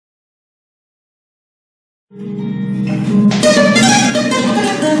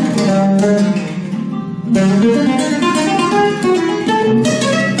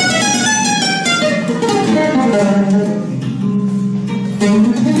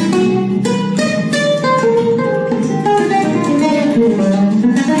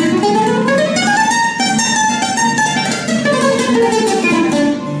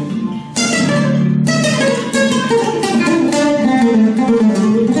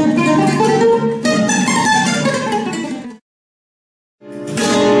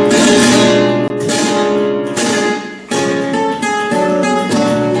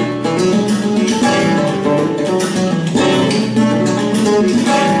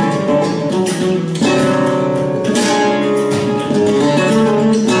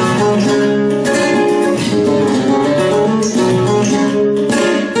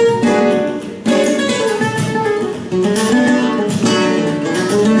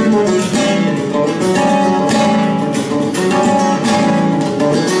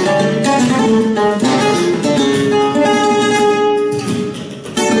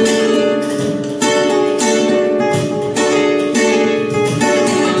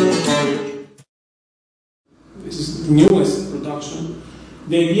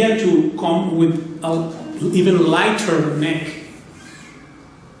The idea to come with an even lighter neck,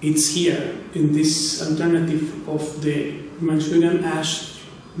 it's here in this alternative of the Manchurian ash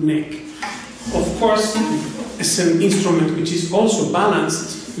neck. Of course, it's an instrument which is also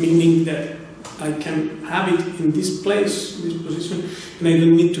balanced, meaning that I can have it in this place, in this position, and I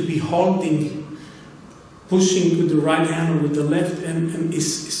don't need to be holding, pushing with the right hand or with the left, and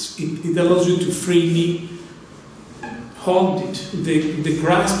it allows you to freely hold it. The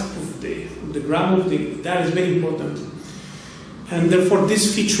grasp of the grab of the guitar is very important, and therefore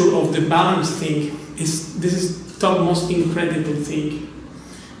this feature of the balance thing is the most incredible thing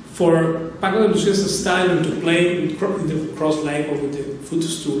for Paco de Lucía's style and to play with the cross leg or with the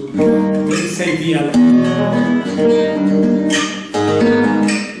footstool. Let's say Diaz.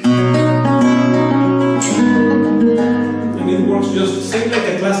 And it works just the same like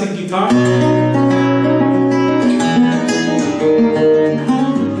a classic guitar.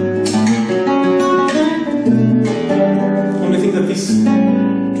 Only thing that is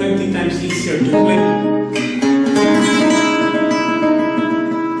 20 times easier to play.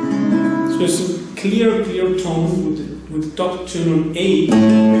 So it's a clear tone with top tune on A,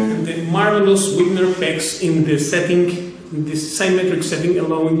 and the marvelous Wittner pegs in the setting, in this symmetric setting,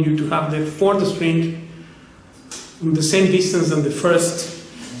 allowing you to have the fourth string on the same distance than the first.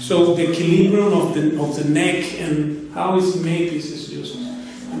 So the equilibrium of the neck and how it's made, this is just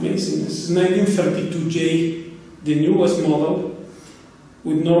amazing. This is 1932J, the newest model,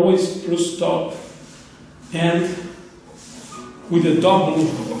 with Norway spruce top and with a double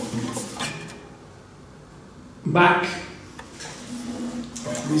back.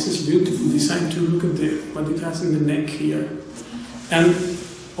 This is beautiful design too. Look at what it has in the neck here. And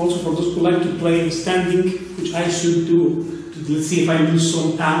also for those who like to play standing, which I should do. Let's see if I do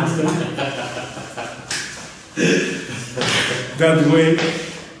some hands that way.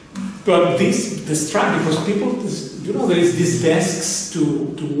 But the strap, because people, there is these desks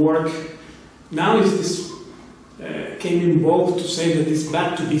to work. Now is this came in vogue to say that it's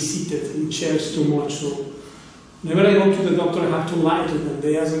bad to be seated in chairs too much. So whenever I go to the doctor, I have to lie to them.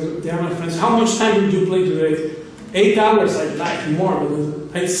 They are my friends. How much time did you play today? 8 hours. I like more.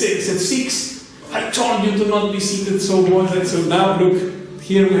 I said 6. I told you to not be seated so much. So now look,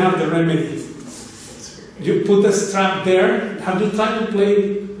 here we have the remedy. You put a strap there. Have you tried to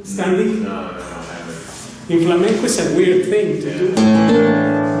play standing? No, I haven't. In flamenco, it's a weird thing to do.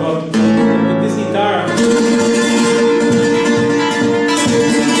 But with this guitar.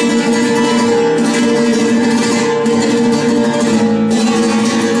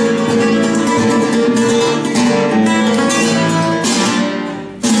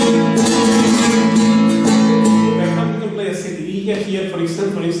 Here, for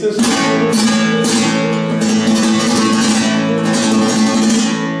instance,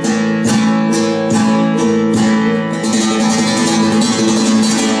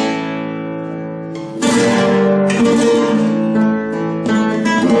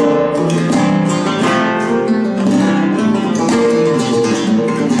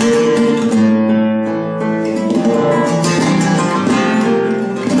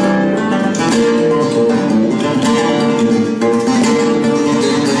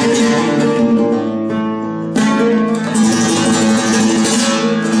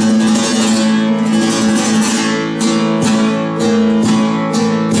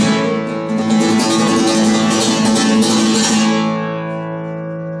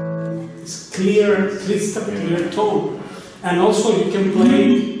 crystal clear tone. And also you can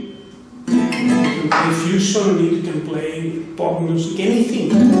play fusion, you can play pop music,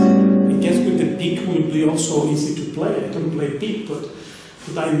 anything. I guess with the pick will be also easy to play. I don't play pick, but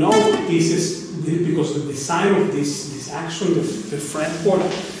I know this is because the design of this action, the fretboard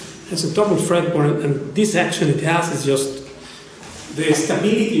has a double fretboard, and this action it has is just the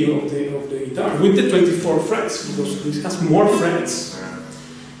stability of the guitar with the 24 frets, because this has more frets,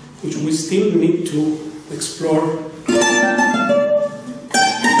 which we still need to explore.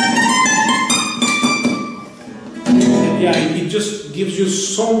 Yeah, it just gives you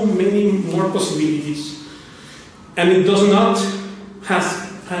so many more possibilities, and it does not have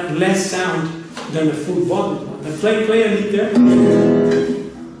less sound than a full body one. And play a bit there.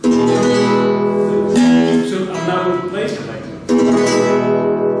 So now we'll play.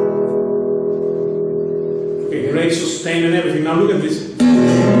 Okay, great sustain and everything. Now look at this.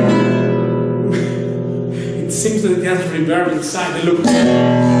 It seems that it has reverb inside. Look.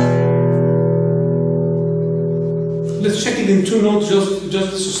 Let's check it in 2 notes, just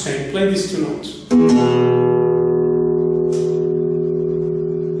the sustain. Play these 2 notes. And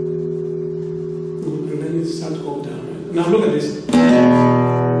then it starts to go down. Right? Now look at this.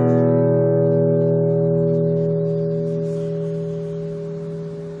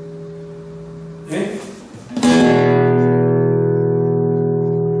 Okay?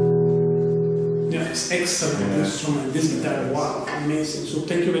 Yeah, it's excellent instrument. This guitar, wow, amazing. So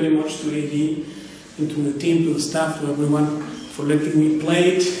thank you very much to AD. And to the team, to the staff, to everyone for letting me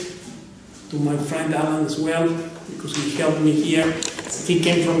play it, to my friend Alan as well, because he helped me here. He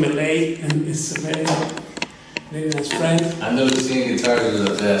came from LA and is a very nice friend. Andalusian guitars are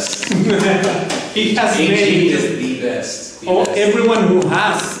the best. He has is the best. Everyone who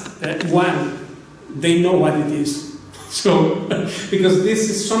has one, they know what it is. So, because this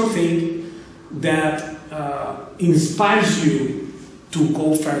is something that inspires you to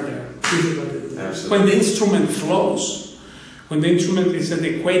go further. Absolutely. When the instrument flows, when the instrument is an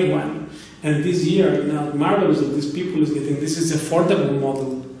adequate one, and this year, now marvelous that these people is getting, this is affordable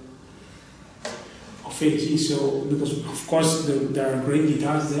model of AG, so, because of course there are great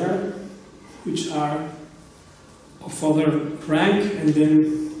guitars there, which are of other rank, and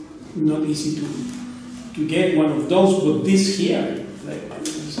then not easy to get one of those, but this here, like,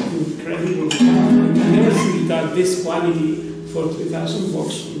 it's incredible. I've never seen guitar this quality for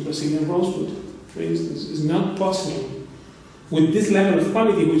 $3,000 in Brazilian Rosewood, for instance. Is not possible. With this level of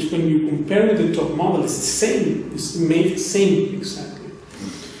quality, which when you compare with the top model, is the same. It's made same exactly.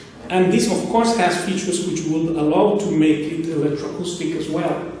 And this, of course, has features which will allow to make it electroacoustic as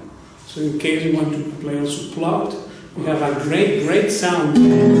well. So in case you want to play also plugged, you have a great sound of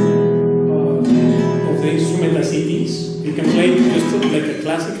the instrument as it is. You can play it just like a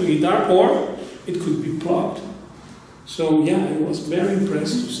classical guitar, or it could be plugged. So yeah, I was very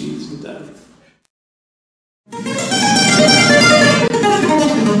impressed to see this guitar.